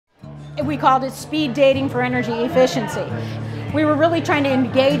We called it speed dating for energy efficiency. We were really trying to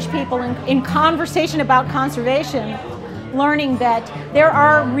engage people in conversation about conservation, learning that there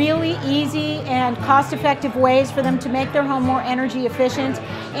are really easy and cost-effective ways for them to make their home more energy efficient,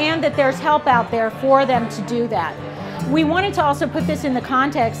 and that there's help out there for them to do that. We wanted to also put this in the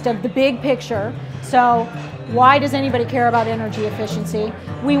context of the big picture. So why does anybody care about energy efficiency?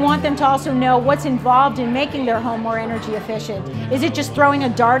 We want them to also know what's involved in making their home more energy efficient. Is it just throwing a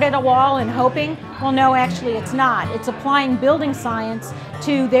dart at a wall and hoping? Well, no, actually it's not. It's applying building science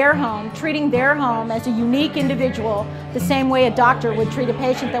to their home, treating their home as a unique individual, the same way a doctor would treat a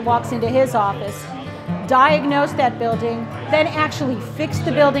patient that walks into his office, diagnose that building, then actually fix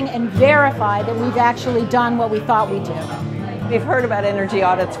the building and verify that we've actually done what we thought we did. We've heard about energy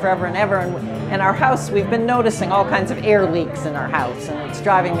audits forever and ever, and in our house we've been noticing all kinds of air leaks in our house, and it's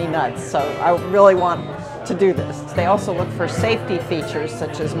driving me nuts, so I really want to do this. They also look for safety features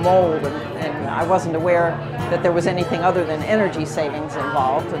such as mold, and I wasn't aware that there was anything other than energy savings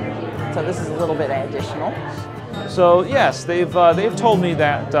involved, and so this is a little bit additional. So yes, they've told me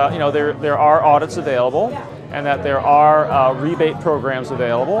that there are audits available, and that there are rebate programs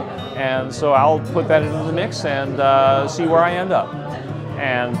available, and so I'll put that into the mix and see where I end up.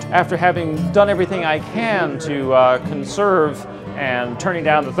 And after having done everything I can to conserve and turning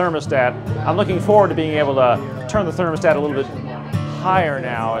down the thermostat, I'm looking forward to being able to turn the thermostat a little bit higher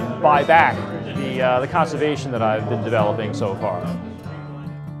now and buy back the conservation that I've been developing so far.